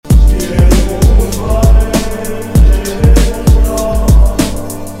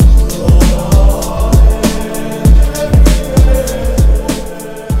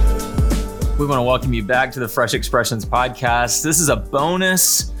welcome you back to the Fresh Expressions podcast. This is a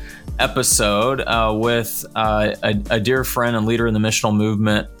bonus episode with a dear friend and leader in the missional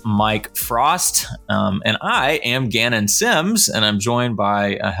movement, Mike Frost. And I am Gannon Sims, and I'm joined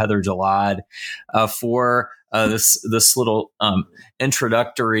by Heather Jalad for this little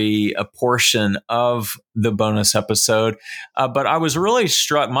introductory portion of the bonus episode. But I was really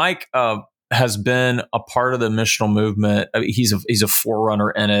struck. Mike has been a part of the missional movement. I mean, he's a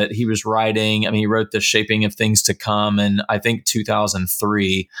forerunner in it. He was writing. He wrote The Shaping of Things to Come in, I think,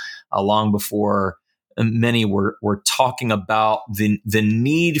 2003, long before many were talking about the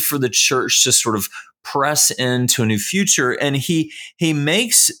need for the church to sort of press into a new future. And he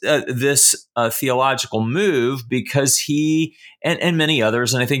makes this theological move because he and many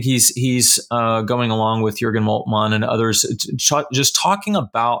others, and I think he's going along with Jürgen Moltmann and others, just talking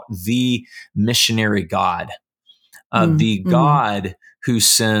about the missionary God, the God who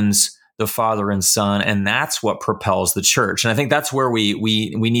sends the Father and Son, and that's what propels the church. And I think that's where we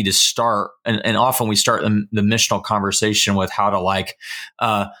need to start. And often we start the missional conversation with how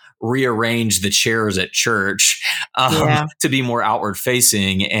to rearrange the chairs at church to be more outward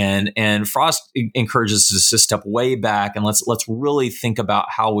facing. And Frost encourages us to step way back and let's really think about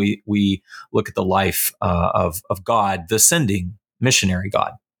how we look at the life of God, the sending missionary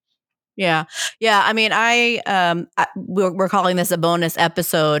God. Yeah. I mean, we're calling this a bonus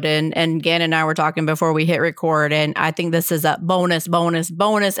episode, and Gannon and I were talking before we hit record, and I think this is a bonus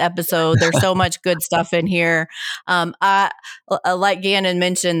episode. There's so much good stuff in here. Like Gannon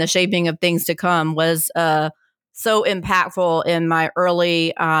mentioned, The Shaping of Things to Come was so impactful in my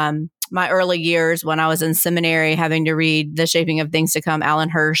early years when I was in seminary, having to read The Shaping of Things to Come. Alan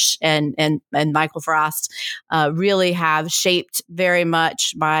Hirsch and Michael Frost really have shaped very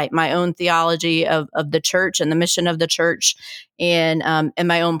much my own theology of the church and the mission of the church, and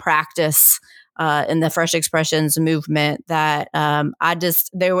my own practice in the Fresh Expressions movement. That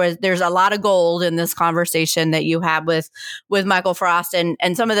there's a lot of gold in this conversation that you had with Michael Frost,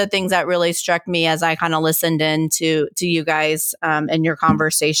 and some of the things that really struck me as I kind of listened in to you guys in your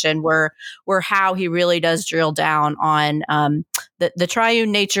conversation were how he really does drill down on the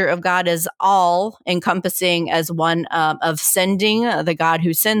triune nature of God is all encompassing as one of sending, the God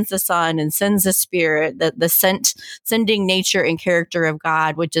who sends the Son and sends the Spirit, the sending nature and character of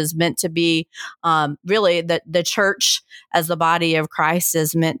God, which is meant to be really the church as the body of Christ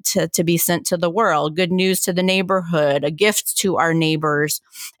is meant to be sent to the world, good news to the neighborhood, a gift to our neighbors.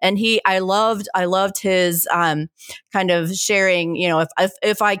 And I loved his kind of sharing,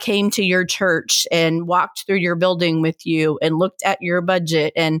 if I came to your church and walked through your building with you and looked at your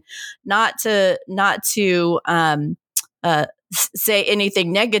budget, and not to say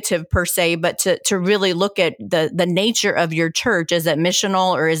anything negative per se, but to really look at the nature of your church. Is it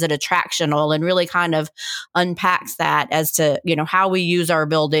missional or is it attractional? And really kind of unpacks that as to, how we use our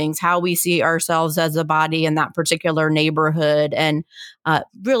buildings, how we see ourselves as a body in that particular neighborhood. And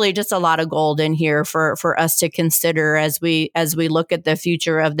really just a lot of gold in here for us to consider as we look at the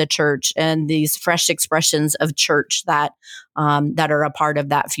future of the church and these fresh expressions of church that are a part of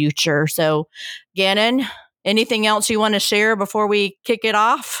that future. So, Gannon, anything else you want to share before we kick it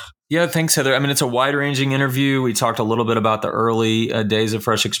off? Yeah, thanks, Heather. It's a wide-ranging interview. We talked a little bit about the early days of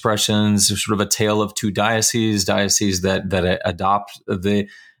Fresh Expressions, sort of a tale of two dioceses that adopt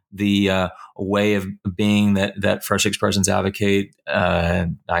the way of being that Fresh Expressions advocate,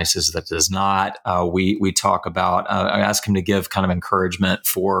 diocese that does not. We talk about, I ask him to give kind of encouragement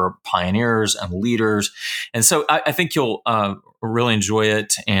for pioneers and leaders. And so I think you'll really enjoy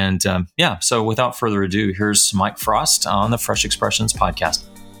it. And so without further ado, here's Mike Frost on the Fresh Expressions podcast.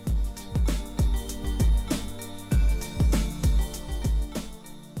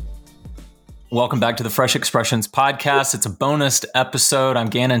 Welcome back to the Fresh Expressions podcast. It's a bonus episode. I'm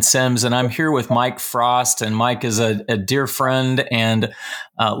Gannon Sims, and I'm here with Mike Frost. And Mike is a dear friend and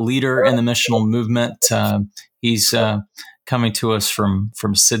leader in the missional movement. He's coming to us from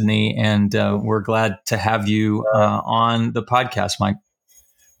Sydney, and we're glad to have you on the podcast, Mike.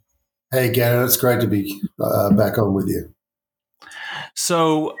 Hey, Gannon. It's great to be back on with you.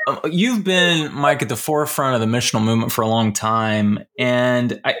 So you've been, Mike, at the forefront of the missional movement for a long time,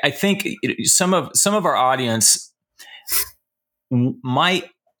 and I think some of our audience might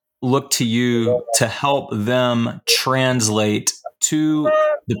look to you to help them translate to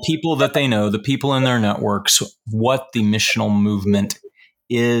the people that they know, the people in their networks, what the missional movement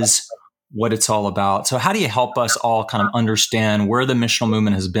is, what it's all about. So how do you help us all kind of understand where the missional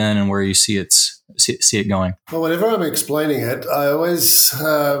movement has been and where you see it going? Well, whenever I'm explaining it, I always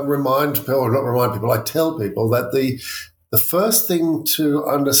I tell people that the first thing to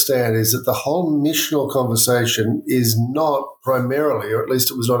understand is that the whole missional conversation is not primarily, or at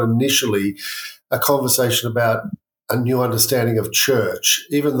least it was not initially, a conversation about a new understanding of church,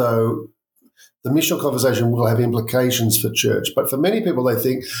 even though the missional conversation will have implications for church. But for many people, they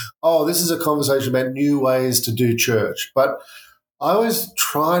think, oh, this is a conversation about new ways to do church. But I always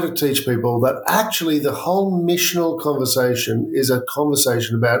try to teach people that actually the whole missional conversation is a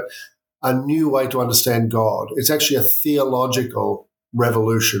conversation about a new way to understand God. It's actually a theological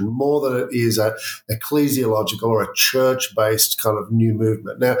revolution more than it is a ecclesiological or a church-based kind of new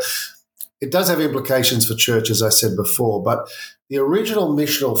movement. Now, it does have implications for church, as I said before, but the original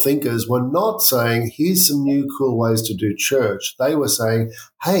missional thinkers were not saying, here's some new cool ways to do church. They were saying,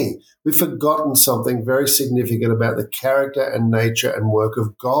 hey, we've forgotten something very significant about the character and nature and work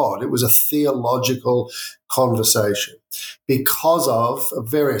of God. It was a theological conversation because of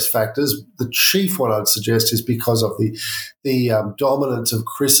various factors. The chief one I'd suggest is because of the dominance of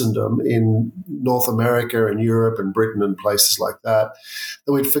Christendom in North America and Europe and Britain and places like that,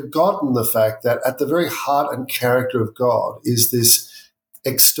 that we'd forgotten the fact that at the very heart and character of God is this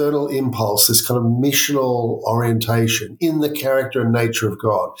external impulse, this kind of missional orientation in the character and nature of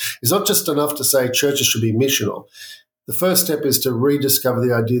God. It's not just enough to say churches should be missional. The first step is to rediscover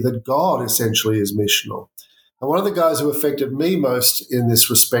the idea that God essentially is missional. And one of the guys who affected me most in this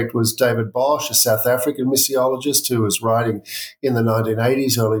respect was David Bosch, a South African missiologist who was writing in the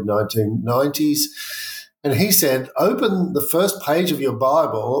 1980s, early 1990s. And he said, open the first page of your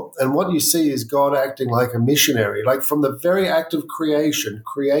Bible, and what you see is God acting like a missionary. Like from the very act of creation,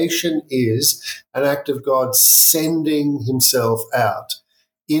 creation is an act of God sending himself out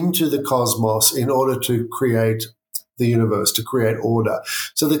into the cosmos in order to create the universe, to create order.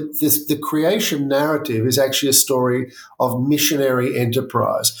 So the creation narrative is actually a story of missionary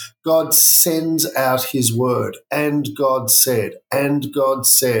enterprise. God sends out his word, and God said, and God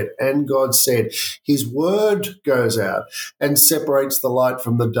said, and God said. His word goes out and separates the light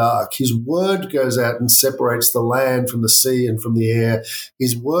from the dark. His word goes out and separates the land from the sea and from the air.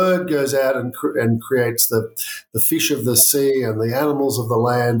 His word goes out and creates the fish of the sea and the animals of the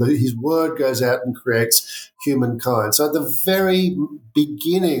land. His word goes out and creates humankind. So at the very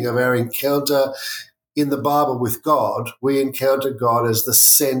beginning of our encounter in the Bible with God, we encounter God as the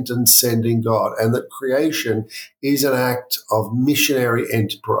sent and sending God, and that creation is an act of missionary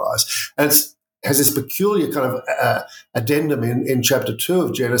enterprise. And it has this peculiar kind of addendum in chapter 2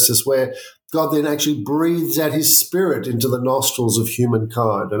 of Genesis where God then actually breathes out his spirit into the nostrils of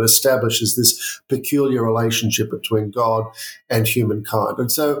humankind and establishes this peculiar relationship between God and humankind.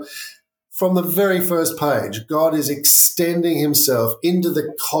 And so from the very first page, God is extending himself into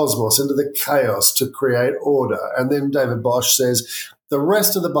the cosmos, into the chaos to create order. And then David Bosch says, the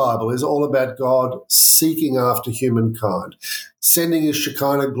rest of the Bible is all about God seeking after humankind, sending his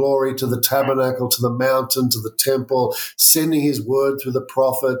Shekinah glory to the tabernacle, to the mountain, to the temple, sending his word through the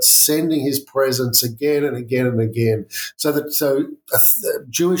prophets, sending his presence again and again and again. So a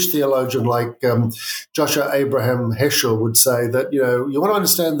Jewish theologian like Joshua Abraham Heschel would say that, you want to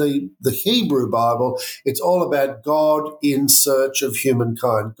understand the Hebrew Bible, it's all about God in search of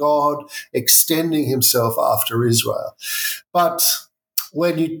humankind, God extending himself after Israel. But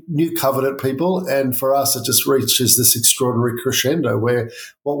we're new covenant people, and for us it just reaches this extraordinary crescendo where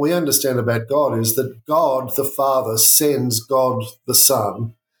what we understand about God is that God the Father sends God the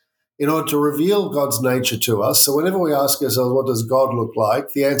Son in order to reveal God's nature to us. So whenever we ask ourselves, what does God look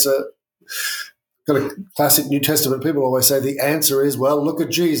like? The answer, kind of classic New Testament people always say, the answer is, well, look at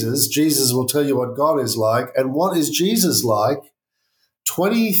Jesus. Jesus will tell you what God is like. And what is Jesus like?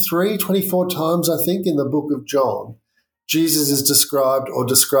 24 times, I think, in the book of John, Jesus is described or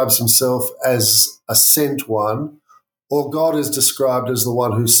describes himself as a sent one, or God is described as the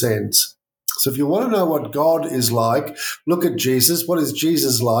one who sends. So if you want to know what God is like, look at Jesus. What is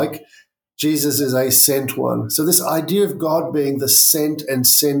Jesus like? Jesus is a sent one. So this idea of God being the sent and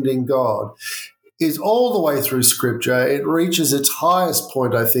sending God is all the way through Scripture. It reaches its highest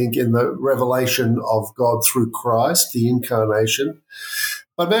point, I think, in the revelation of God through Christ, the incarnation.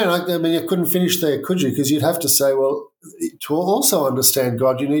 But man, I mean, you couldn't finish there, could you? Because you'd have to say, well, to also understand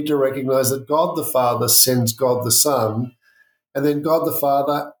God, you need to recognize that God the Father sends God the Son, and then God the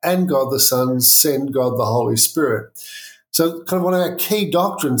Father and God the Son send God the Holy Spirit. So kind of one of our key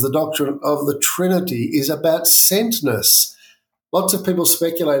doctrines, the doctrine of the Trinity, is about sentness. lots of people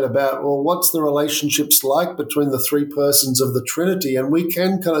speculate about, well, what's the relationships like between the three persons of the Trinity? And we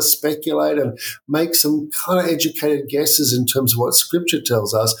can kind of speculate and make some kind of educated guesses in terms of what Scripture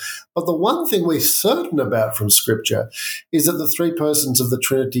tells us. But the one thing we're certain about from Scripture is that the three persons of the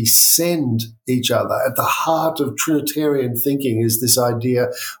Trinity send each other. At the heart of Trinitarian thinking is this idea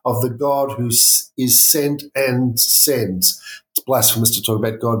of the God who is sent and sends. It's blasphemous to talk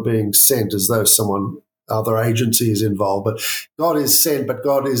about God being sent as though someone other agency is involved, but God is sent, but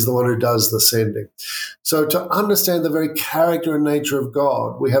God is the one who does the sending. So to understand the very character and nature of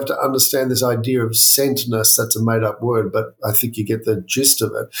God, we have to understand this idea of sentness. That's a made-up word, but I think you get the gist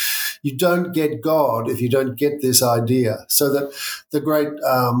of it. You don't get God if you don't get this idea. So that the great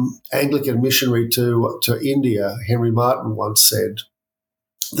Anglican missionary to India, Henry Martin, once said,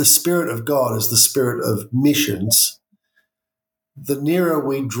 the Spirit of God is the spirit of missions. The nearer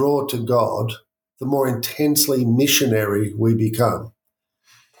we draw to God, the more intensely missionary we become.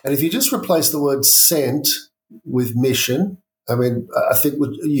 And if you just replace the word sent with mission, I mean, I think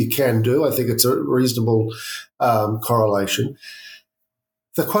what you can do, I think it's a reasonable correlation.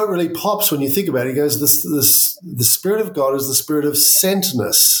 The quote really pops when you think about it. He goes, the Spirit of God is the spirit of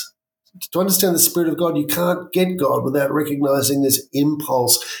sentness. To understand the Spirit of God, you can't get God without recognizing this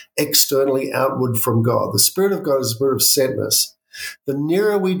impulse externally outward from God. The Spirit of God is the spirit of sentness. The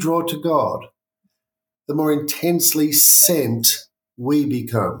nearer we draw to God, the more intensely sent we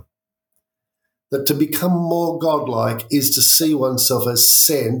become. That to become more godlike is to see oneself as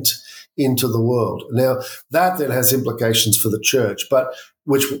sent into the world. Now, that then has implications for the church, but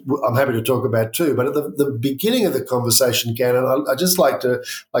which I'm happy to talk about too. But at the beginning of the conversation, Gannon, I just like to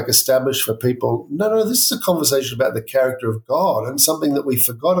establish for people, no, this is a conversation about the character of God and something that we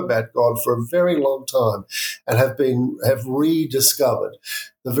forgot about God for a very long time and have rediscovered.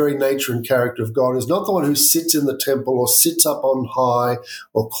 The very nature and character of God is not the one who sits in the temple or sits up on high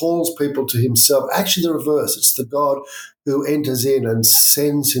or calls people to himself. Actually, the reverse. It's the God who enters in and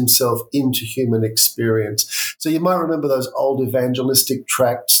sends himself into human experience. So you might remember those old evangelistic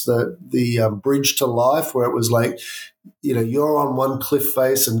tracts, the Bridge to Life, where it was like, you're on one cliff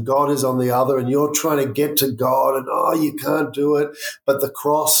face and God is on the other and you're trying to get to God and, you can't do it. But the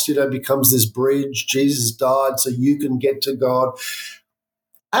cross, becomes this bridge. Jesus died so you can get to God.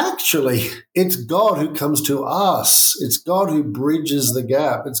 Actually, it's God who comes to us. It's God who bridges the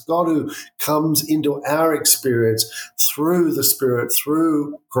gap. It's God who comes into our experience through the Spirit,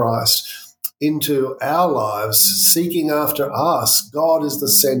 through Christ, into our lives, seeking after us. God is the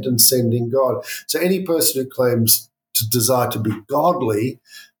sent and sending God. So any person who claims to desire to be godly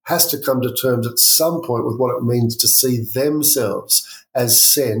has to come to terms at some point with what it means to see themselves as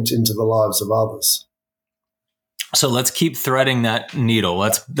sent into the lives of others. So let's keep threading that needle.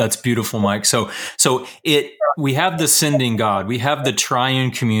 That's beautiful, Mike. So we have the sending God. We have the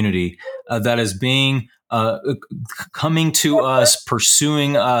triune community that is being coming to us,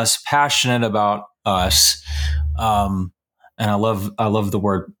 pursuing us, passionate about us. And I love the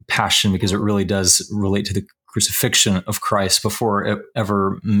word passion because it really does relate to the crucifixion of Christ before it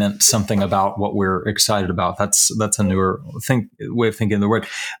ever meant something about what we're excited about. That's a newer way of thinking of the word.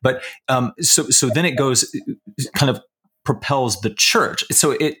 But so then it goes, kind of propels the church.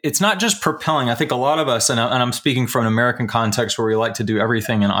 So it's not just propelling. I think a lot of us, and I'm speaking from an American context where we like to do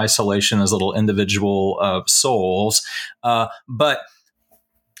everything in isolation as little individual souls. But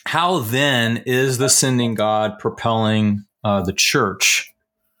how then is the sending God propelling the church?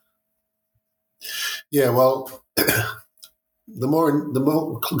 Yeah, well, the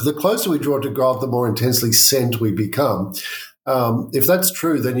closer we draw to God, the more intensely sent we become. If that's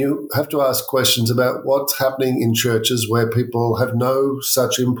true, then you have to ask questions about what's happening in churches where people have no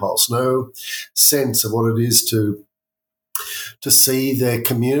such impulse, no sense of what it is to see their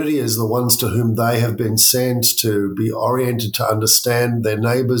community as the ones to whom they have been sent, to be oriented to understand their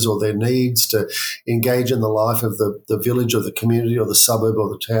neighbours or their needs, to engage in the life of the village or the community or the suburb or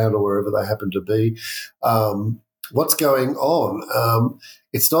the town or wherever they happen to be. What's going on?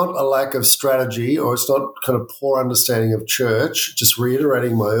 It's not a lack of strategy or it's not kind of poor understanding of church. Just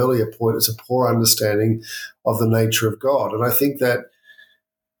reiterating my earlier point, it's a poor understanding of the nature of God. And I think that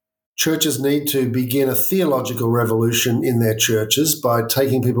churches need to begin a theological revolution in their churches by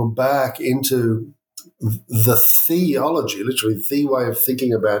taking people back into the theology, literally the way of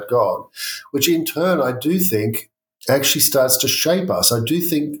thinking about God, which in turn I do think actually starts to shape us. I do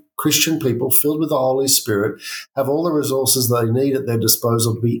think Christian people filled with the Holy Spirit have all the resources they need at their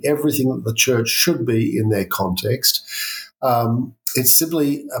disposal to be everything that the church should be in their context. it's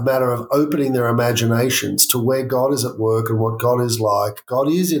simply a matter of opening their imaginations to where God is at work and what God is like. God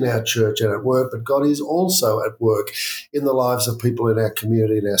is in our church and at work, but God is also at work in the lives of people in our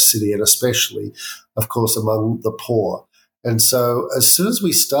community, in our city, and especially, of course, among the poor. And so as soon as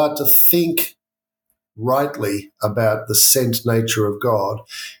we start to think rightly about the sent nature of God,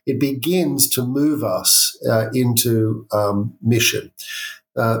 it begins to move us into mission.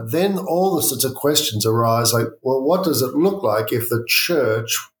 Then all the sorts of questions arise like, well, what does it look like if the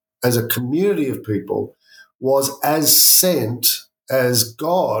church as a community of people was as sent as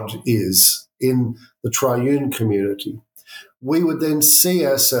God is in the triune community? We would then see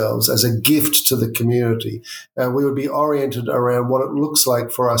ourselves as a gift to the community. We would be oriented around what it looks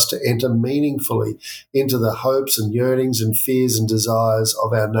like for us to enter meaningfully into the hopes and yearnings and fears and desires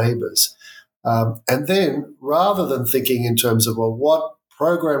of our neighbours. And then rather than thinking in terms of, well, what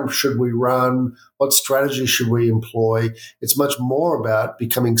program should we run? What strategy should we employ? It's much more about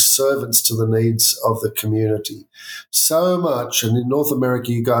becoming servants to the needs of the community. So much, and in North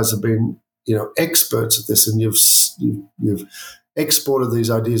America, you guys have been, experts at this, and you've exported these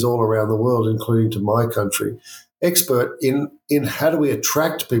ideas all around the world, including to my country. Expert in how do we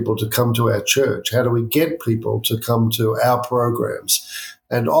attract people to come to our church? How do we get people to come to our programs?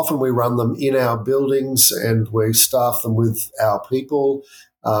 And often we run them in our buildings and we staff them with our people,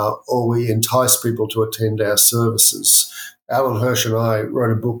 or we entice people to attend our services. Alan Hirsch and I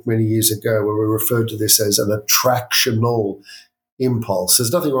wrote a book many years ago where we referred to this as an attractional impulse.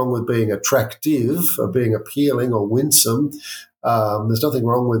 There's nothing wrong with being attractive or being appealing or winsome. There's nothing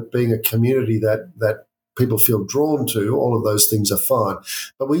wrong with being a community that people feel drawn to. All of those things are fine.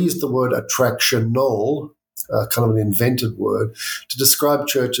 But we use the word attractional, kind of an invented word, to describe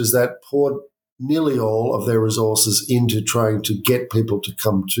churches that pour nearly all of their resources into trying to get people to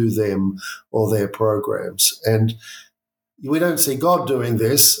come to them or their programs. And we don't see God doing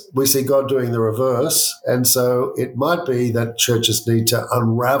this. We see God doing the reverse. And so it might be that churches need to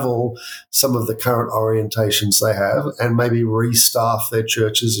unravel some of the current orientations they have and maybe restaff their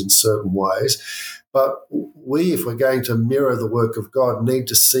churches in certain ways. But we, if we're going to mirror the work of God, need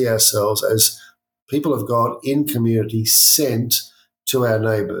to see ourselves as people of God in community sent to our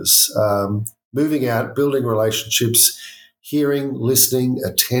neighbours, moving out, building relationships, hearing, listening,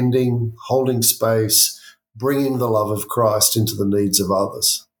 attending, holding space, bringing the love of Christ into the needs of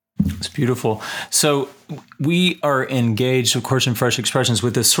others. It's beautiful. So we are engaged, of course, in Fresh Expressions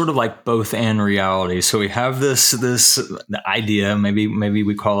with this sort of like both and reality. So we have this idea, maybe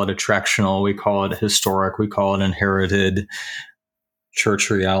we call it attractional, we call it historic, we call it inherited church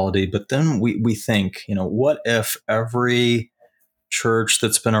reality. But then we think, what if every church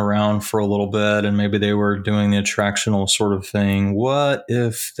that's been around for a little bit and maybe they were doing the attractional sort of thing, what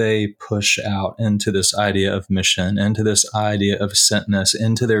if they push out into this idea of mission, into this idea of sentness,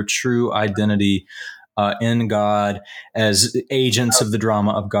 into their true identity in God as agents of the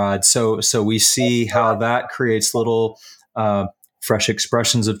drama of God? So we see how that creates little fresh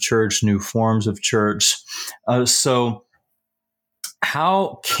expressions of church, new forms of church. So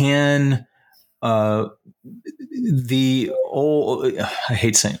how can the old, I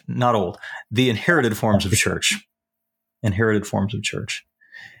hate saying not old, the inherited forms of church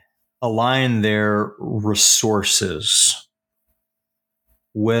align their resources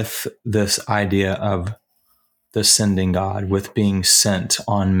with this idea of the sending God, with being sent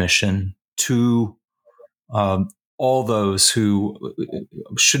on mission to all those who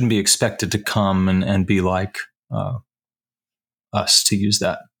shouldn't be expected to come and be like us, to use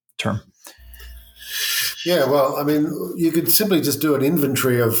that term? Yeah, well, I mean, you could simply just do an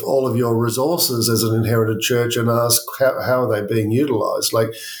inventory of all of your resources as an inherited church and ask how are they being utilized. Like,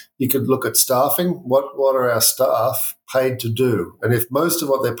 you could look at staffing. What are our staff paid to do? And if most of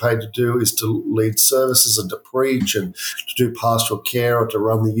what they're paid to do is to lead services and to preach and to do pastoral care or to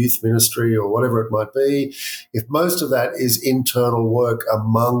run the youth ministry or whatever it might be, if most of that is internal work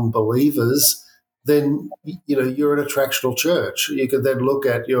among believers, then you're an attractional church. You could then look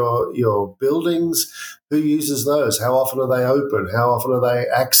at your buildings. Who uses those? How often are they open? How often are they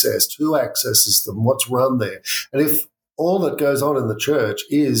accessed? Who accesses them? What's run there? And if all that goes on in the church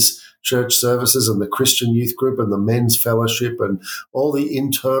is church services and the Christian youth group and the men's fellowship and all the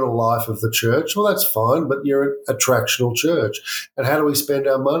internal life of the church, well, that's fine, but you're an attractional church. And how do we spend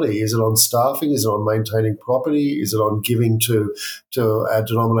our money? Is it on staffing? Is it on maintaining property? Is it on giving to our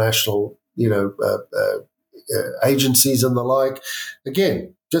denominational agencies and the like?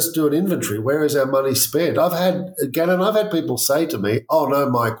 Again, just do an inventory. Where is our money spent? I've had people say to me, "Oh no,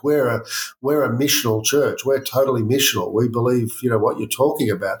 Mike, we're a missional church. We're totally missional. We believe, what you're talking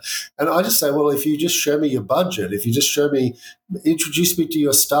about." And I just say, well, if you just show me your budget, if you just introduce me to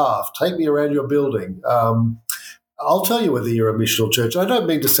your staff, take me around your building, I'll tell you whether you're a missional church. I don't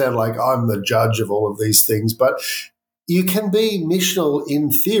mean to sound like I'm the judge of all of these things, but you can be missional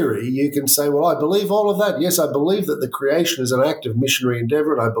in theory. You can say, well, I believe all of that. Yes, I believe that the creation is an act of missionary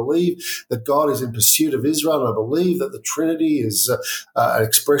endeavor, and I believe that God is in pursuit of Israel, and I believe that the Trinity is an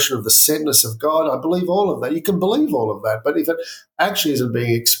expression of the sentness of God. I believe all of that. You can believe all of that, but if it actually isn't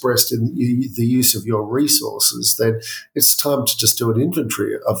being expressed in the use of your resources, then it's time to just do an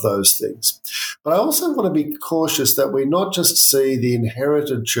inventory of those things. But I also want to be cautious that we not just see the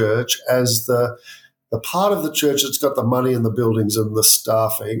inherited church as the part of the church that's got the money and the buildings and the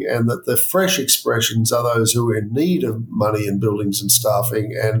staffing, and that the fresh expressions are those who are in need of money and buildings and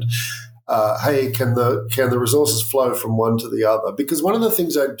staffing. And hey, can the resources flow from one to the other? Because one of the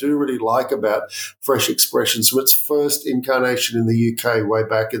things I do really like about Fresh Expressions from its first incarnation in the UK way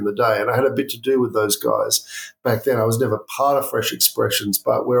back in the day, and I had a bit to do with those guys back then. I was never part of Fresh Expressions,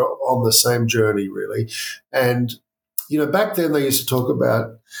 but we're on the same journey really. And back then they used to talk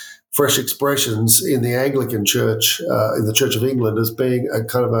about Fresh Expressions in the Anglican Church, in the Church of England, as being a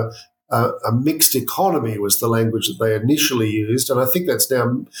kind of a mixed economy was the language that they initially used. And I think that's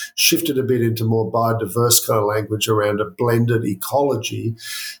now shifted a bit into more biodiverse kind of language around a blended ecology.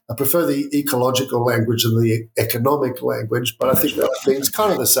 I prefer the ecological language than the economic language, but I think that means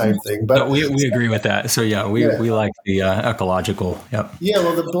kind of the same thing. But we agree with that. So we like the ecological. Yep. Yeah,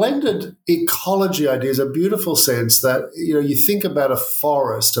 well, the blended ecology idea is a beautiful sense that, you think about a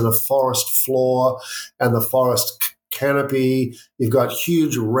forest and a forest floor and the forest canopy. You've got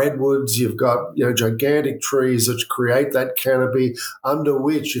huge redwoods. You've got gigantic trees which create that canopy, under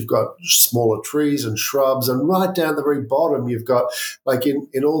which you've got smaller trees and shrubs, and right down the very bottom you've got, like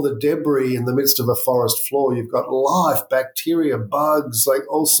in all the debris in the midst of a forest floor, you've got life, bacteria, bugs, like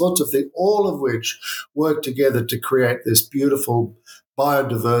all sorts of things, all of which work together to create this beautiful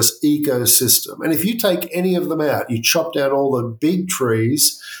biodiverse ecosystem. And if you take any of them out, you chop down all the big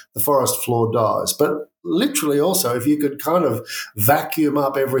trees, the forest floor dies. But literally also, if you could kind of vacuum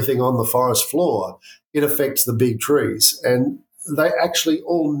up everything on the forest floor, it affects the big trees. And they actually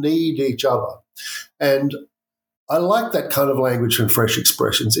all need each other. And I like that kind of language from Fresh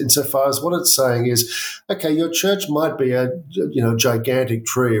Expressions insofar as what it's saying is, okay, your church might be a gigantic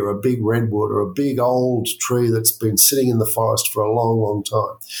tree or a big redwood or a big old tree that's been sitting in the forest for a long, long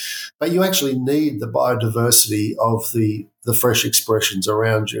time. But you actually need the biodiversity of the fresh expressions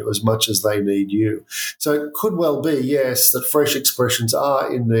around you as much as they need you. So it could well be, yes, that fresh expressions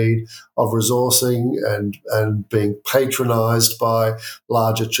are in need of resourcing and being patronized by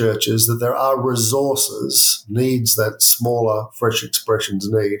larger churches, that there are needs that smaller fresh expressions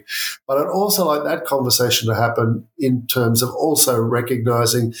need. But I'd also like that conversation to happen in terms of also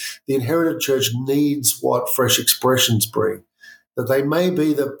recognizing the inherited church needs what fresh expressions bring. That they may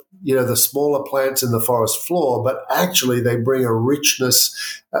be the smaller plants in the forest floor, but actually they bring a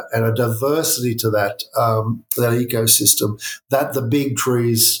richness and a diversity to that ecosystem that the big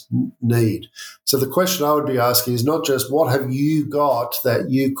trees need. So the question I would be asking is not just what have you got that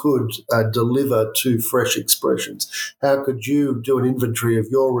you could deliver to Fresh Expressions? How could you do an inventory of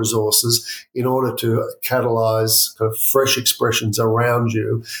your resources in order to catalyze kind of fresh expressions around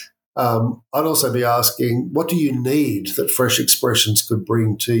you? I'd also be asking, what do you need that Fresh Expressions could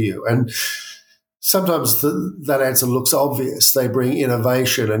bring to you? And sometimes that answer looks obvious. They bring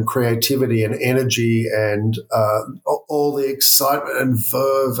innovation and creativity and energy and all the excitement and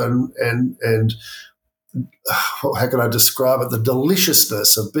verve and how can I describe it? The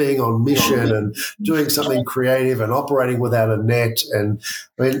deliciousness of being on mission and doing something creative and operating without a net. And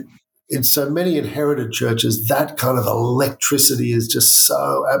I mean, in so many inherited churches, that kind of electricity is just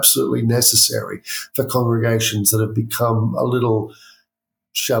so absolutely necessary for congregations that have become a little,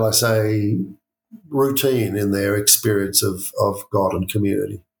 shall I say, routine in their experience of God and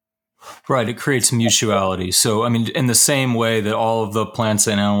community. Right. It creates mutuality. So, I mean, in the same way that all of the plants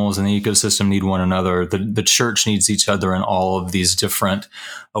and animals in the ecosystem need one another, the church needs each other in all of these different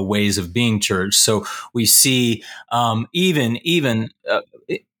ways of being church. So we see even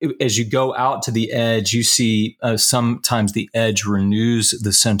as you go out to the edge, you see sometimes the edge renews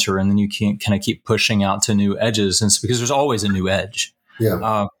the center, and then you can't kind of keep pushing out to new edges. And it's because there's always a new edge.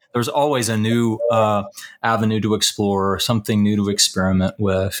 Yeah. There's always a new avenue to explore, something new to experiment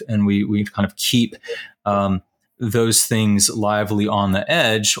with, and we kind of keep those things lively on the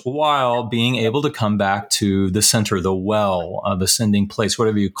edge while being able to come back to the center, the well, the sending place,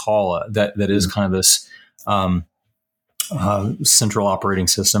 whatever you call it, that is kind of this central operating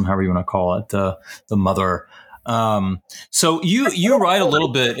system, however you want to call it, the mother. So you write a little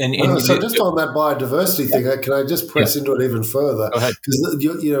bit, so just on that biodiversity thing, can I just press into it even further? Go ahead. Because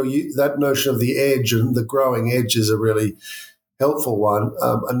that notion of the edge and the growing edge is a really helpful one.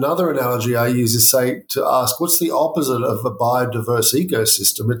 Another analogy I use is to ask, what's the opposite of a biodiverse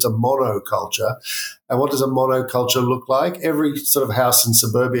ecosystem? It's a monoculture. And what does a monoculture look like? Every sort of house in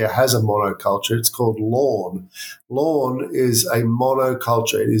suburbia has a monoculture. It's called lawn. Lawn is a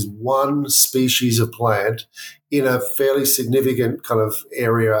monoculture. It is one species of plant in a fairly significant kind of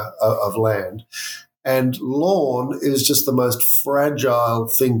area of land. And lawn is just the most fragile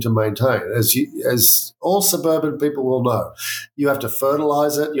thing to maintain, as all suburban people will know. You have to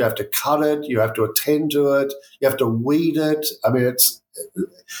fertilize it, you have to cut it, you have to attend to it, you have to weed it. I mean,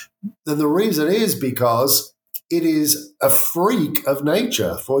 the reason is because it is a freak of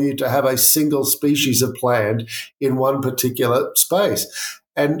nature for you to have a single species of plant in one particular space.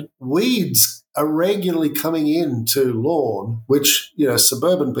 And weeds are regularly coming into lawn, which,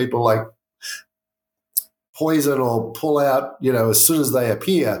 suburban people like poison or pull out, as soon as they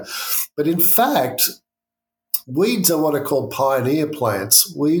appear. But in fact, weeds are what are called pioneer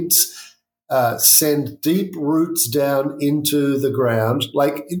plants. Weeds send deep roots down into the ground.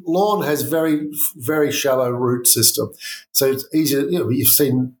 Like lawn has very, very shallow root system. So it's easy, you've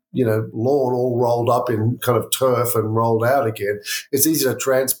seen, lawn all rolled up in kind of turf and rolled out again. It's easy to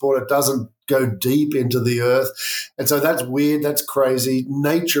transport. It doesn't go deep into the earth. And so that's weird. That's crazy.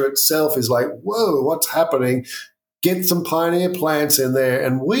 Nature itself is like, whoa, what's happening? Get some pioneer plants in there,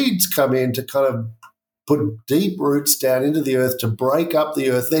 and weeds come in to kind of put deep roots down into the earth to break up the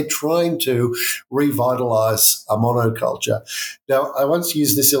earth. They're trying to revitalize a monoculture. Now, I once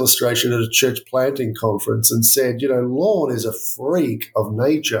used this illustration at a church planting conference and said, lawn is a freak of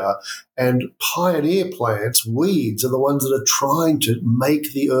nature, and pioneer plants, weeds, are the ones that are trying to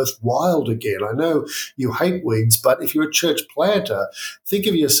make the earth wild again. I know you hate weeds, but if you're a church planter, think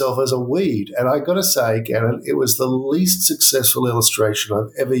of yourself as a weed. And I got to say, Gannon, it was the least successful illustration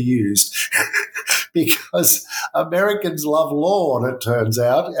I've ever used. Because Americans love lawn, it turns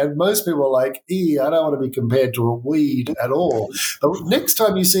out, and most people are like, I don't want to be compared to a weed at all. But next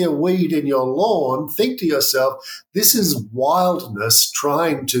time you see a weed in your lawn, think to yourself, this is wildness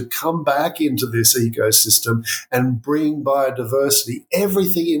trying to come back into this ecosystem and bring biodiversity.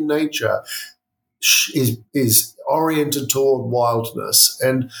 Everything in nature is oriented toward wildness.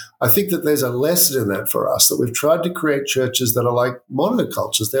 And I think that there's a lesson in that for us, that we've tried to create churches that are like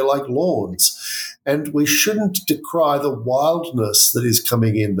monocultures. They're like lawns. And we shouldn't decry the wildness that is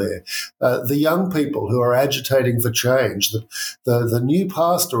coming in there. The young people who are agitating for change, the new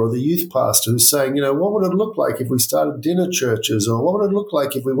pastor or the youth pastor who's saying, what would it look like if we started dinner churches? Or what would it look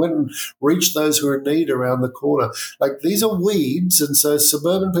like if we went and reached those who are in need around the corner? Like, these are weeds, and so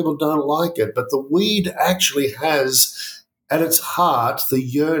suburban people don't like it. But the weed actually has at its heart the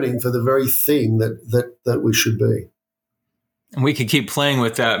yearning for the very thing that we should be. And we could keep playing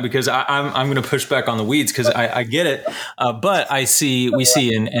with that, because I'm going to push back on the weeds, because I get it, but we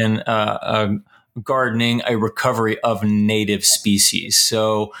see in gardening a recovery of native species.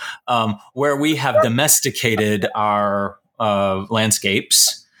 So where we have domesticated our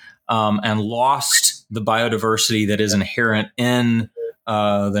landscapes and lost the biodiversity that is inherent in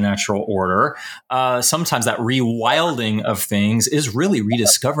the natural order, sometimes that rewilding of things is really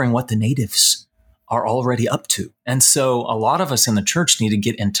rediscovering what the natives are already up to. And so a lot of us in the church need to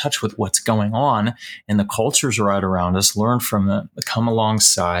get in touch with what's going on in the cultures right around us, learn from it, come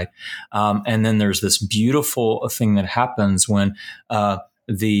alongside. And then there's this beautiful thing that happens when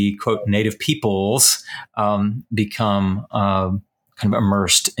the, quote, native peoples become kind of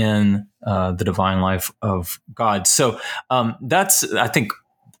immersed in the divine life of God. So that's, I think,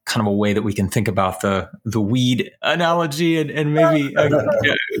 kind of a way that we can think about the weed analogy and maybe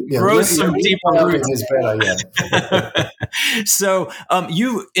grow some deeper roots. Is better, yeah. So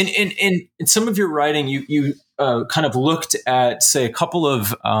you in some of your writing, you kind of looked at, say, a couple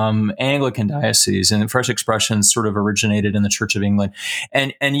of Anglican dioceses, and Fresh Expressions sort of originated in the Church of England,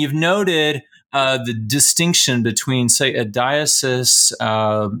 and you've noted the distinction between, say, a diocese,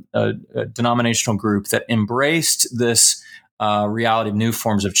 a denominational group that embraced this reality of new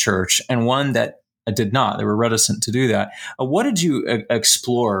forms of church, and one that did not. They were reticent to do that. What did you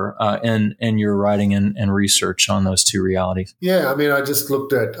explore in your writing and research on those two realities? Yeah, I mean, I just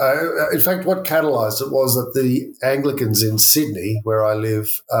looked at, in fact, what catalyzed it was that the Anglicans in Sydney, where I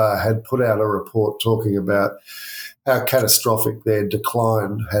live, had put out a report talking about how catastrophic their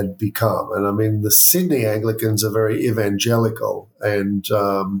decline had become. And I mean, the Sydney Anglicans are very evangelical and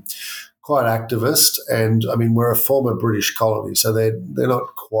quite activist. And I mean, we're a former British colony, so they're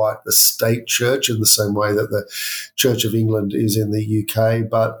not quite the state church in the same way that the Church of England is in the UK,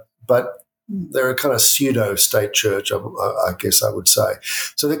 but they're a kind of pseudo-state church, I guess I would say.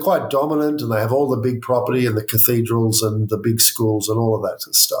 So they're quite dominant, and they have all the big property and the cathedrals and the big schools and all of that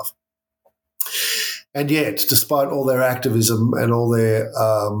sort of stuff. And yet, despite all their activism and all their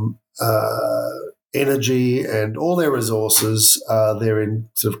energy and all their resources, they're in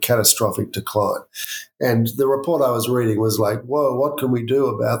sort of catastrophic decline. And the report I was reading was like, whoa, what can we do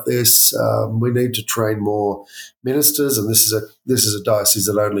about this? We need to train more ministers, and this is a diocese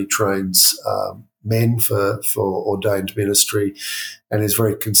that only trains men for ordained ministry and is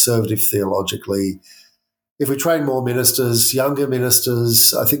very conservative theologically. If we train more ministers, younger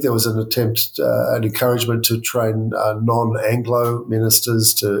ministers, I think there was an attempt, an encouragement to train non-Anglo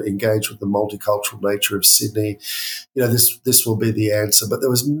ministers to engage with the multicultural nature of Sydney. You know, this will be the answer. But there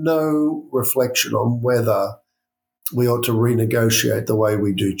was no reflection on whether we ought to renegotiate the way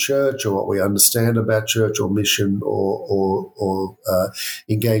we do church or what we understand about church or mission or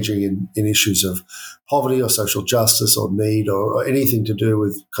engaging in issues of poverty or social justice or need or anything to do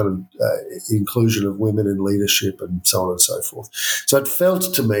with kind of inclusion of women in leadership and so on and so forth. So it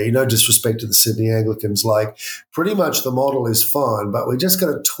felt to me, no disrespect to the Sydney Anglicans, like pretty much the model is fine, but we're just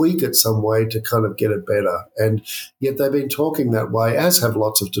going to tweak it some way to kind of get it better. And yet they've been talking that way, as have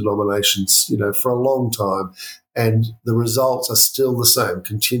lots of denominations, you know, for a long time. And the results are still the same,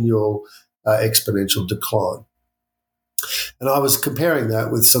 continual exponential decline. And I was comparing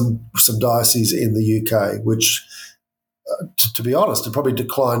that with some dioceses in the UK, which, to be honest, have probably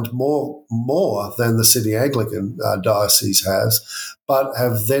declined more than the Sydney Anglican diocese has, but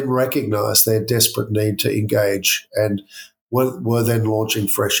have then recognised their desperate need to engage and were then launching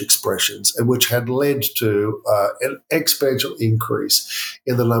fresh expressions, and which had led to an exponential increase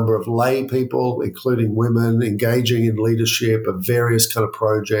in the number of lay people, including women, engaging in leadership of various kind of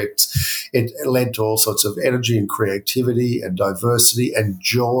projects. It led to all sorts of energy and creativity and diversity and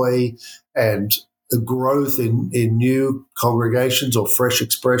joy and the growth in new congregations or fresh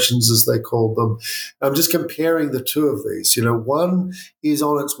expressions, as they called them. I'm just comparing the two of these. You know, one is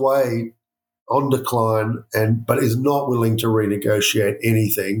on its way on decline but is not willing to renegotiate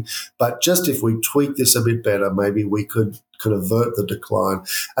anything. But just if we tweak this a bit better, maybe we could avert the decline.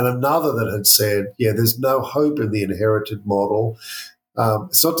 And another that had said, yeah, there's no hope in the inherited model.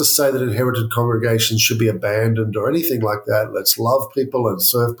 It's not to say that inherited congregations should be abandoned or anything like that. Let's love people and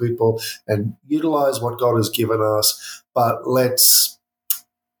serve people and utilize what God has given us, but let's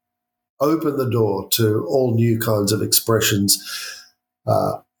open the door to all new kinds of expressions.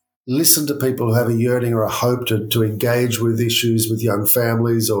 Listen to people who have a yearning or a hope to engage with issues with young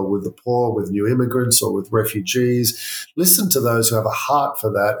families or with the poor, with new immigrants or with refugees. Listen to those who have a heart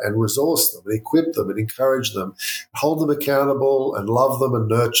for that and resource them and equip them and encourage them, hold them accountable and love them and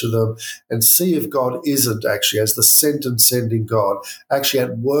nurture them, and see if God isn't actually, as the sent and sending God, actually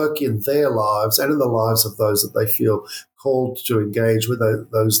at work in their lives and in the lives of those that they feel called to engage with,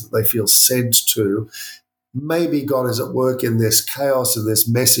 those that they feel sent to. Maybe God is at work in this chaos and this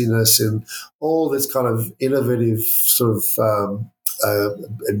messiness and all this kind of innovative sort of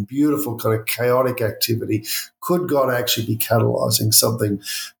and beautiful kind of chaotic activity. Could God actually be catalyzing something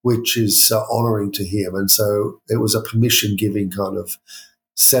which is honouring to him? And so it was a permission-giving kind of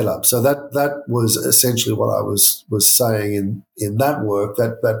setup. So that was essentially what I was saying in that work,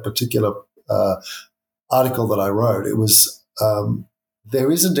 that particular article that I wrote. It was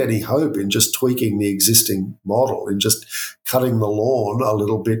there isn't any hope in just tweaking the existing model, in just cutting the lawn a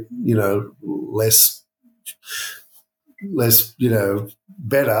little bit, less,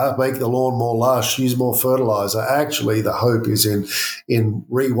 better, make the lawn more lush, use more fertilizer. Actually, the hope is in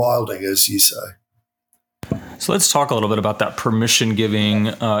rewilding, as you say. So let's talk a little bit about that permission-giving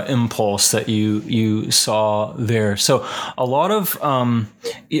impulse that you saw there. So a lot of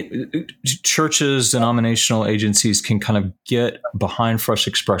churches, denominational agencies can kind of get behind fresh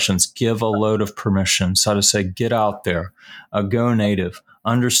expressions, give a load of permission. So to say, get out there, go native,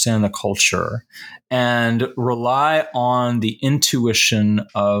 understand the culture, and rely on the intuition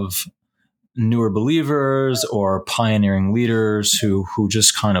of newer believers or pioneering leaders who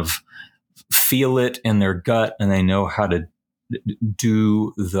just kind of feel it in their gut and they know how to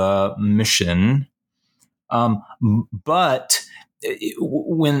do the mission But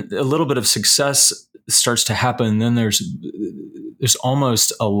when a little bit of success starts to happen, then there's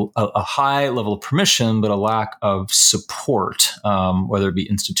almost a high level of permission, but a lack of support, whether it be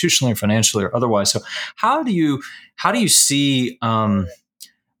institutionally or financially or otherwise. So how do you see a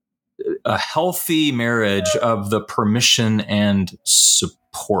healthy marriage of the permission and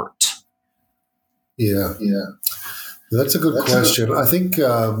support? Yeah. That's a good question. I think,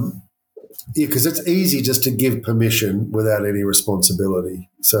 because it's easy just to give permission without any responsibility.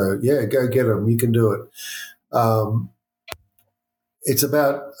 So, go get them. You can do it. It's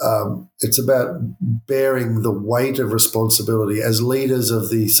about bearing the weight of responsibility as leaders of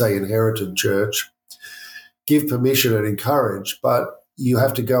the, say, inherited church. Give permission and encourage, but you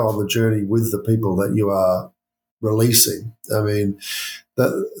have to go on the journey with the people that you are releasing. I mean,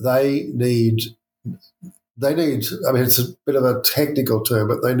 they need. I mean, it's a bit of a technical term,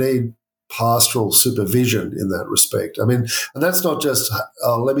 but they need pastoral supervision in that respect. I mean, and that's not just,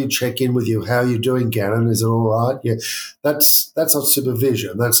 let me check in with you. How are you doing, Gannon? Is it all right? Yeah, that's not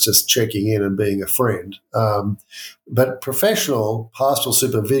supervision. That's just checking in and being a friend. But professional pastoral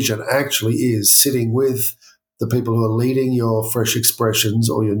supervision actually is sitting with the people who are leading your fresh expressions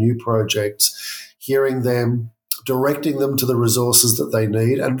or your new projects, hearing them, directing them to the resources that they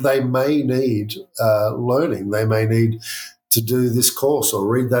need, and they may need learning. They may need to do this course or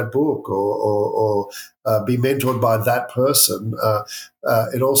read that book or be mentored by that person.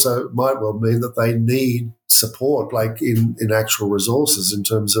 It also might well mean that they need support, like in actual resources, in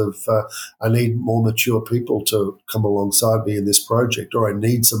terms of I need more mature people to come alongside me in this project, or I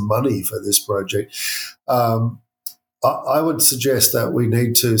need some money for this project. I would suggest that we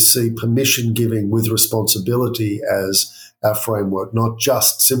need to see permission giving with responsibility as our framework, not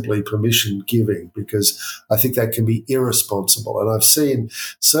just simply permission giving, because I think that can be irresponsible. And I've seen,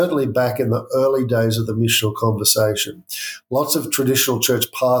 certainly back in the early days of the missional conversation, lots of traditional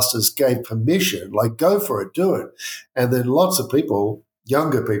church pastors gave permission, like, go for it, do it. And then lots of people,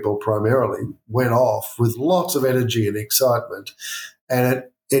 younger people primarily, went off with lots of energy and excitement. And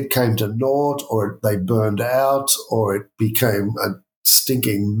it came to naught, or they burned out, or it became a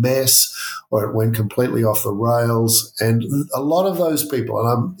stinking mess, or it went completely off the rails. And a lot of those people, and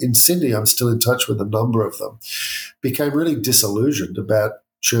I'm in Sydney, I'm still in touch with a number of them, became really disillusioned about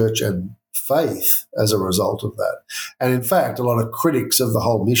church and faith as a result of that. And in fact, a lot of critics of the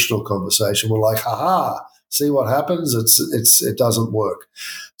whole missional conversation were like, ha, see what happens? It doesn't work.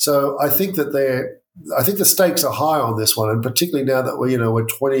 So I think that I think the stakes are high on this one, and particularly now that we're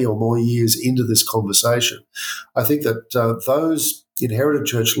 20 or more years into this conversation. I think that those inherited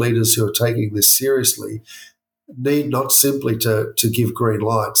church leaders who are taking this seriously need not simply to give green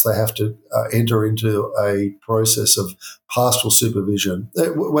lights. They have to enter into a process of pastoral supervision,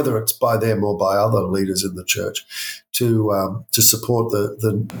 whether it's by them or by other leaders in the church, to support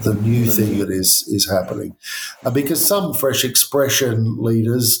the new thing that is happening. Because some fresh expression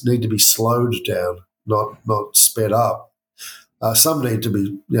leaders need to be slowed down, not sped up. Some need to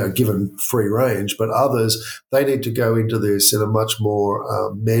be given free range, but others, they need to go into this in a much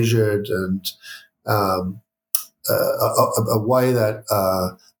more measured and a way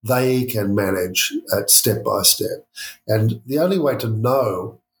that they can manage at step by step. And the only way to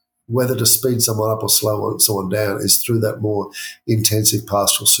know whether to speed someone up or slow someone down is through that more intensive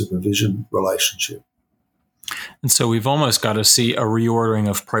pastoral supervision relationship. And so we've almost got to see a reordering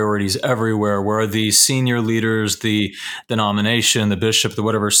of priorities everywhere, where the senior leaders, the denomination, the bishop, the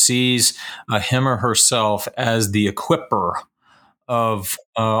whatever, sees him or herself as the equipper of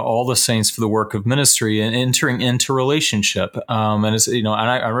all the saints for the work of ministry and entering into relationship. And it's, and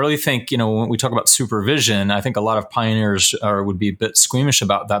I really think, when we talk about supervision, I think a lot of pioneers would be a bit squeamish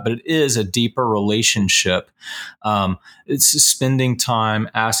about that, but it is a deeper relationship. It's spending time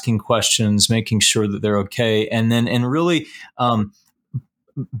asking questions, making sure that they're okay. And really,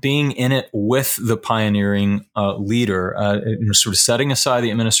 being in it with the pioneering leader, sort of setting aside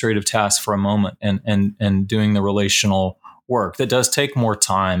the administrative tasks for a moment and doing the relational work. That does take more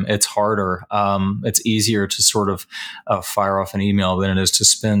time. It's harder. It's easier to sort of fire off an email than it is to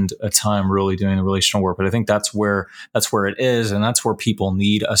spend a time really doing the relational work. But I think that's where it is, and that's where people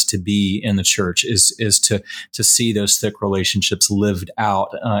need us to be in the church is to see those thick relationships lived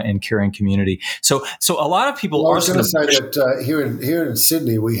out in caring community. So a lot of people I was going to say that here in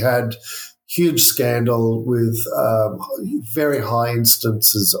Sydney we had huge scandal with very high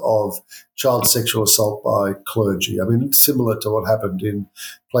instances of child sexual assault by clergy. I mean, similar to what happened in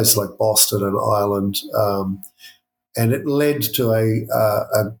places like Boston and Ireland. And it led to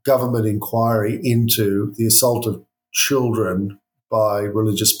a government inquiry into the assault of children by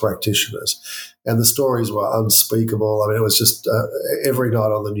religious practitioners. And the stories were unspeakable. I mean, it was just every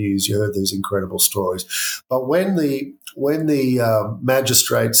night on the news you heard these incredible stories. But when the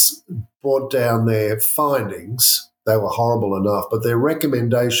magistrates brought down their findings, they were horrible enough, but their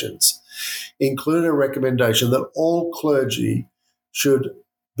recommendations included a recommendation that all clergy should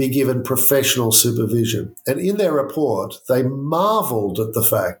be given professional supervision. And in their report, they marveled at the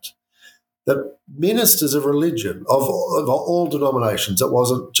fact that ministers of religion, of all denominations, it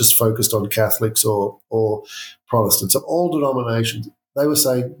wasn't just focused on Catholics or Protestants, of all denominations, they were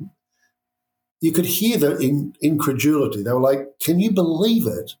saying, you could hear the incredulity. They were like, can you believe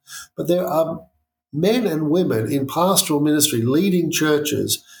it? But there are men and women in pastoral ministry leading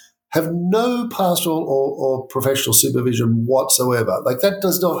churches have no pastoral or professional supervision whatsoever. Like, that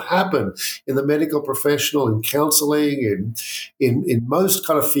does not happen in the medical professional, in counselling, in most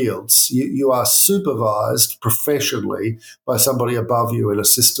kind of fields. You are supervised professionally by somebody above you in a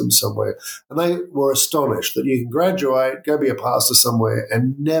system somewhere. And they were astonished that you can graduate, go be a pastor somewhere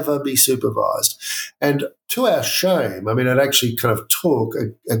and never be supervised. And to our shame, I mean, it actually kind of took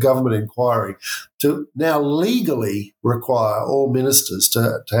a government inquiry to now legally require all ministers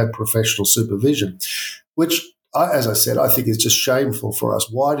to have professional supervision, which, as I said, I think is just shameful for us.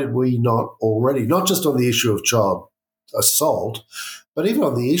 Why did we not already, not just on the issue of child assault, but even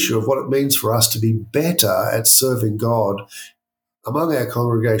on the issue of what it means for us to be better at serving God among our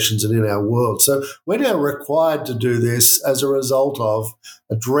congregations and in our world. So we're now required to do this as a result of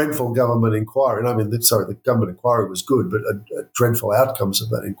a dreadful government inquiry. And I mean, the government inquiry was good, but dreadful outcomes of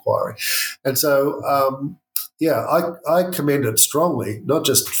that inquiry. And so, I commend it strongly, not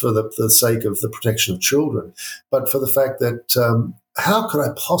just for the sake of the protection of children, but for the fact that how could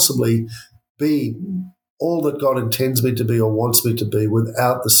I possibly be all that God intends me to be or wants me to be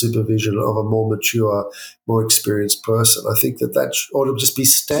without the supervision of a more mature, more experienced person? I think that ought to just be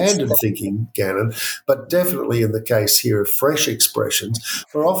standard thinking, Gannon, but definitely in the case here of fresh expressions,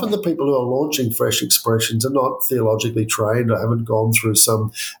 where often the people who are launching fresh expressions are not theologically trained or haven't gone through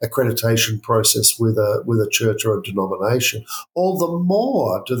some accreditation process with a church or a denomination. All the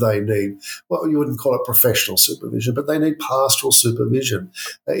more do they need, well, you wouldn't call it professional supervision, but they need pastoral supervision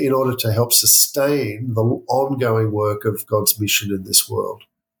in order to help sustain the ongoing work of God's mission in this world.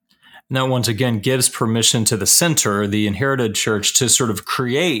 And that once again gives permission to the center, the inherited church, to sort of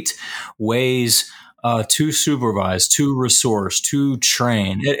create ways to supervise, to resource, to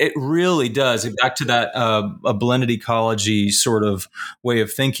train. It really does. Back to that a blended ecology sort of way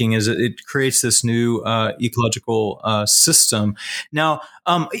of thinking, is it creates this new ecological system. Now,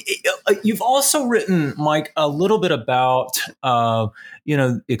 you've also written, Mike, a little bit about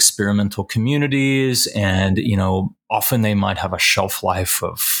experimental communities, and often they might have a shelf life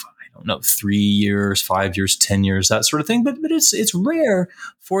of 3 years, 5 years, 10 years, that sort of thing. But it's rare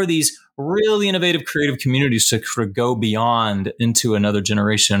for these really innovative, creative communities to sort of go beyond into another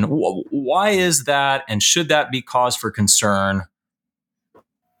generation. Why is that? And should that be cause for concern?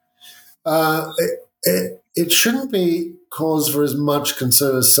 It shouldn't be cause for as much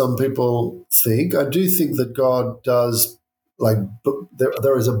concern as some people think. I do think that God does,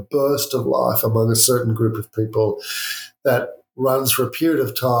 there is a burst of life among a certain group of people that runs for a period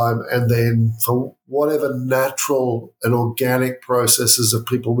of time, and then for whatever natural and organic processes of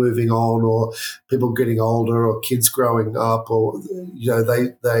people moving on, or people getting older, or kids growing up, or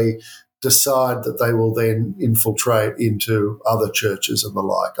they decide that they will then infiltrate into other churches and the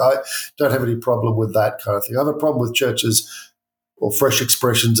like. I don't have any problem with that kind of thing. I have a problem with churches or fresh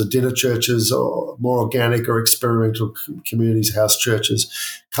expressions of dinner churches, or more organic or experimental communities, house churches,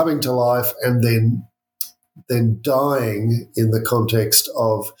 coming to life and then dying in the context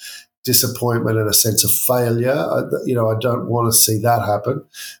of disappointment and a sense of failure. I don't want to see that happen.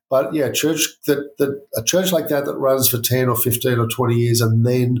 But yeah, a church like that runs for 10 or 15 or 20 years and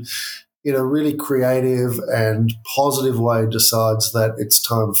then in a really creative and positive way decides that it's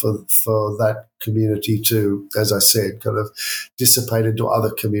time for that community to, as I said, kind of dissipate into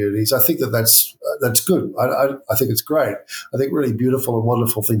other communities. I think that's good. I think it's great. I think really beautiful and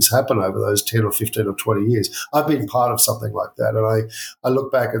wonderful things happen over those 10 or 15 or 20 years. I've been part of something like that, and I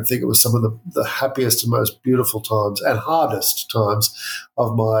look back and think it was some of the happiest and most beautiful times and hardest times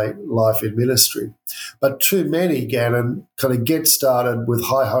of my life in ministry. But too many, Gannon, kind of get started with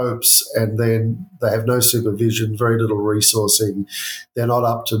high hopes and then they have no supervision, very little resourcing. They're not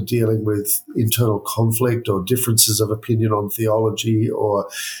up to dealing with internal conflict or differences of opinion on theology, or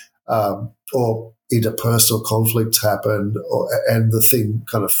interpersonal conflicts happen, and the thing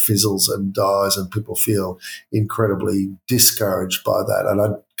kind of fizzles and dies, and people feel incredibly discouraged by that. And I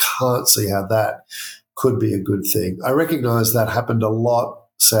can't see how that could be a good thing. I recognize that happened a lot,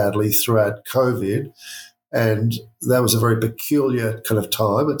 sadly, throughout COVID. And that was a very peculiar kind of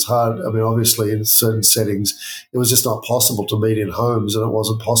time. It's hard. I mean, obviously, in certain settings, it was just not possible to meet in homes, and it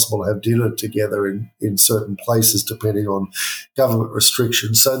wasn't possible to have dinner together in certain places, depending on government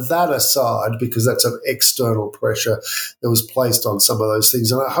restrictions. So that aside, because that's an external pressure that was placed on some of those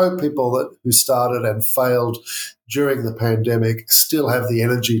things. And I hope people who started and failed during the pandemic still have the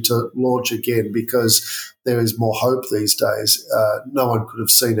energy to launch again, because there is more hope these days. No one could have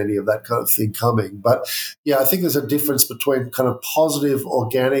seen any of that kind of thing coming. But, yeah, I think there's a difference between kind of positive,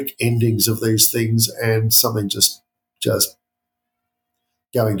 organic endings of these things and something just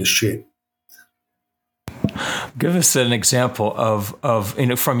going to shit. Give us an example of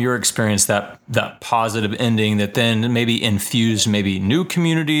from your experience, that positive ending that then maybe infused maybe new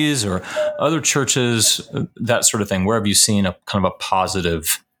communities or other churches, that sort of thing. Where have you seen a kind of a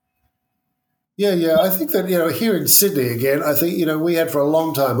positive? Yeah. I think that, here in Sydney again, I think, we had for a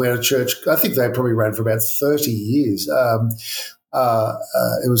long time, we had a church, I think they probably ran for about 30 years.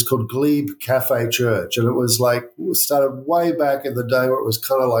 It was called Glebe Cafe Church, and it started way back in the day where it was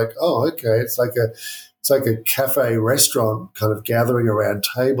kind of like, oh, okay, it's like a cafe restaurant kind of gathering around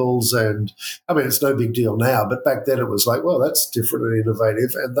tables. And I mean, it's no big deal now, but back then it was like, well, that's different and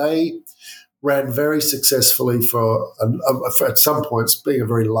innovative. And they ran very successfully for at some points being a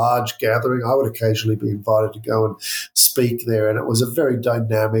very large gathering. I would occasionally be invited to go and speak there. And it was a very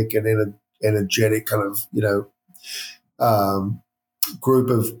dynamic and energetic kind of, group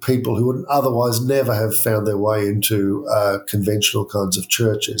of people who would otherwise never have found their way into conventional kinds of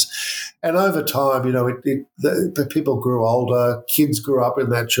churches. And over time, the people grew older, kids grew up in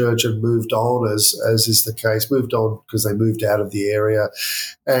that church and moved on, as is the case, moved on because they moved out of the area.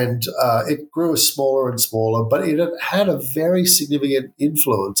 And it grew smaller and smaller, but it had a very significant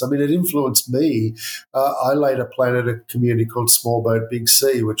influence. I mean, it influenced me. I later planted a community called Small Boat Big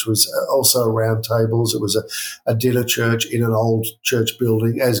Sea, which was also round tables. It was a dinner church in an old church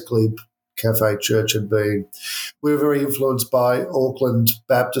building, as Glebe Cafe Church had been. We were very influenced by Auckland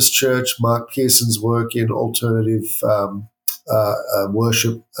Baptist Church, Mark Pearson's work in alternative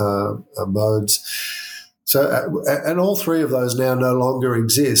worship modes. So, and all three of those now no longer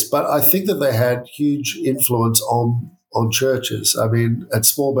exist, but I think that they had huge influence on churches. I mean, at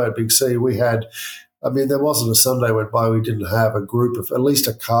Small Boat Big Sea, there wasn't a Sunday went by we didn't have a group of at least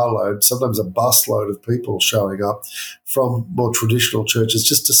a carload, sometimes a busload of people showing up from more traditional churches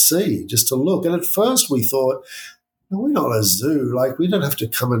just to look. And at first we thought, we're not a zoo, like we don't have to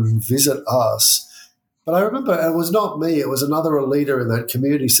come and visit us. But I remember it was not me, it was another leader in that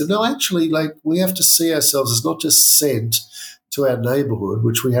community said, no, actually, like we have to see ourselves as not just sent to our neighbourhood,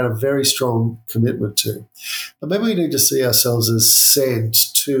 which we had a very strong commitment to, but maybe we need to see ourselves as sent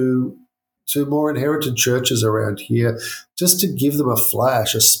to more inherited churches around here, just to give them a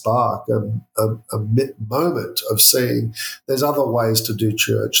flash, a spark, a moment of seeing there's other ways to do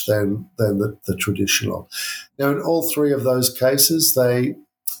church than the traditional. Now, in all three of those cases, they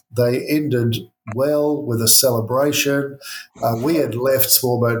ended well with a celebration. We had left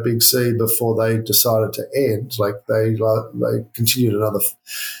Small Boat Big Sea before they decided to end. Like they continued another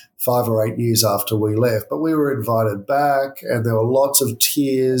 5 or 8 years after we left, but we were invited back, and there were lots of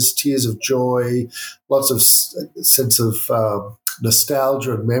tears of joy, lots of sense of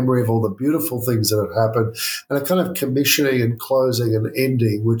nostalgia and memory of all the beautiful things that had happened, and a kind of commissioning and closing and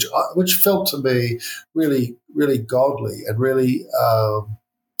ending, which felt to me really, really godly and really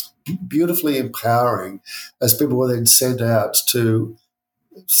beautifully empowering, as people were then sent out to.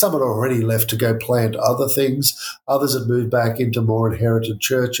 Some had already left to go plant other things. Others had moved back into more inherited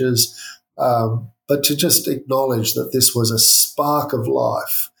churches. But to just acknowledge that this was a spark of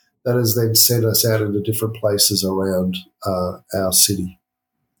life that has then sent us out into different places around our city.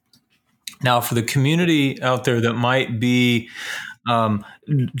 Now, for the community out there that might be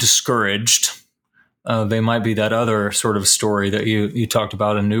discouraged, they might be that other sort of story that you talked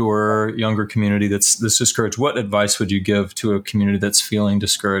about, a newer, younger community that's discouraged. What advice would you give to a community that's feeling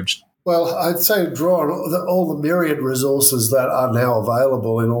discouraged? Well, I'd say draw on all the myriad resources that are now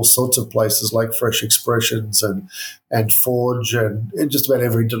available in all sorts of places like Fresh Expressions and Forge, and just about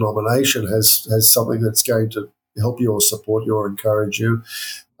every denomination has something that's going to help you or support you or encourage you.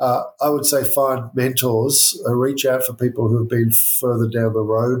 I would say find mentors, reach out for people who have been further down the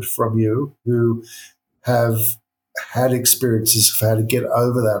road from you, who have had experiences of how to get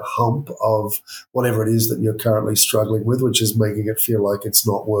over that hump of whatever it is that you're currently struggling with, which is making it feel like it's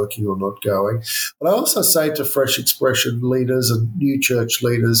not working or not going. But I also say to Fresh Expression leaders and new church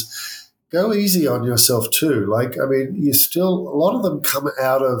leaders, go easy on yourself too. A lot of them come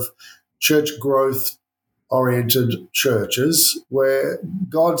out of church growth oriented churches where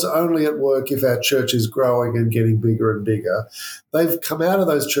God's only at work if our church is growing and getting bigger and bigger. They've come out of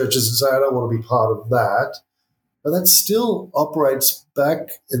those churches and say, I don't want to be part of that. But that still operates back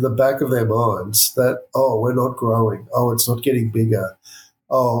in the back of their minds that, oh, we're not growing. Oh, it's not getting bigger.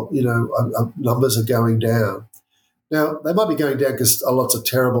 Oh, numbers are going down. Now, they might be going down because lots of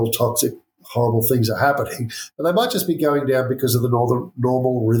terrible, toxic, horrible things are happening, but they might just be going down because of the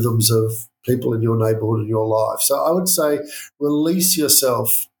normal rhythms of people in your neighborhood and your life. So I would say release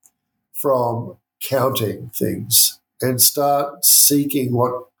yourself from counting things and start seeking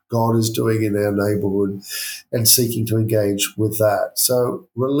what God is doing in our neighborhood and seeking to engage with that. So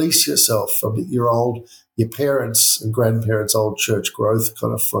release yourself from your parents' and grandparents' old church growth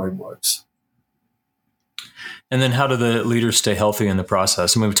kind of frameworks. And then how do the leaders stay healthy in the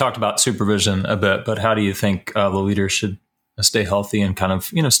process? I mean, we've talked about supervision a bit, but how do you think the leaders should stay healthy and kind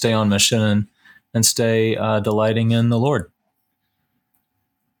of, stay on mission and stay delighting in the Lord?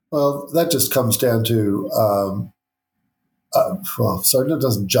 Well, that just comes down to, it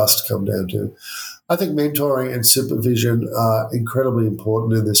doesn't just come down to. I think mentoring and supervision are incredibly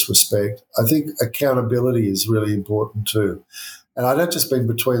important in this respect. I think accountability is really important too. And I don't just mean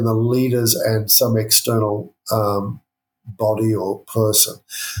between the leaders and some external body or person.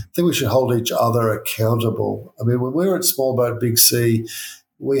 I think we should hold each other accountable. I mean, when we were at Small Boat Big Sea,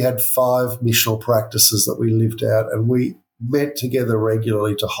 we had 5 missional practices that we lived out, and we met together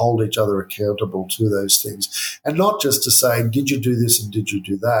regularly to hold each other accountable to those things. And not just to say, did you do this and did you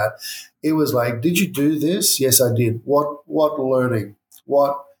do that? It was like, did you do this? Yes, I did. What learning?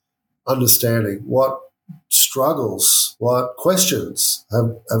 What understanding? What struggles, what questions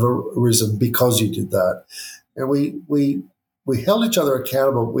have arisen because you did that? And we held each other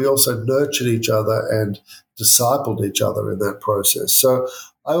accountable. We also nurtured each other and discipled each other in that process. So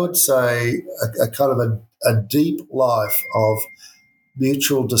I would say a kind of a deep life of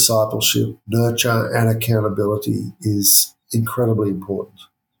mutual discipleship, nurture, and accountability is incredibly important.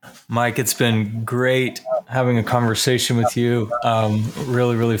 Mike, it's been great having a conversation with you.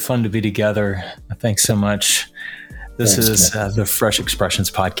 Really, really fun to be together. Thanks so much. This is the Fresh Expressions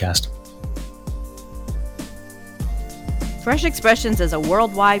podcast. Fresh Expressions is a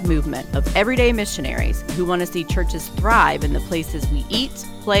worldwide movement of everyday missionaries who want to see churches thrive in the places we eat,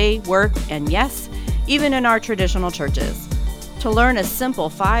 play, work, and yes, even in our traditional churches. To learn a simple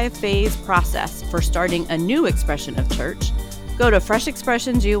 5-phase process for starting a new expression of church, go to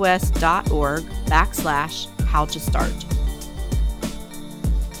freshexpressionsus.org/how-to-start.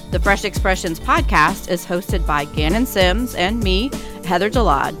 The Fresh Expressions podcast is hosted by Gannon Sims and me, Heather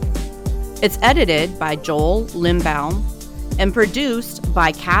Delod. It's edited by Joel Limbaum and produced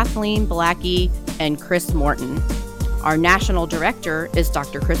by Kathleen Blackie and Chris Morton. Our national director is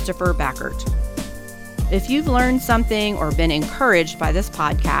Dr. Christopher Backert. If you've learned something or been encouraged by this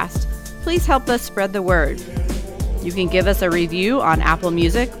podcast, please help us spread the word. You can give us a review on Apple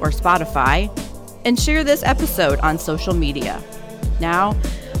Music or Spotify and share this episode on social media. Now,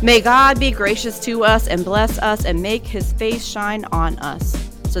 may God be gracious to us and bless us and make his face shine on us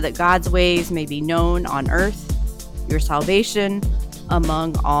so that God's ways may be known on earth, your salvation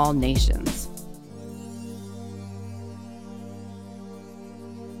among all nations.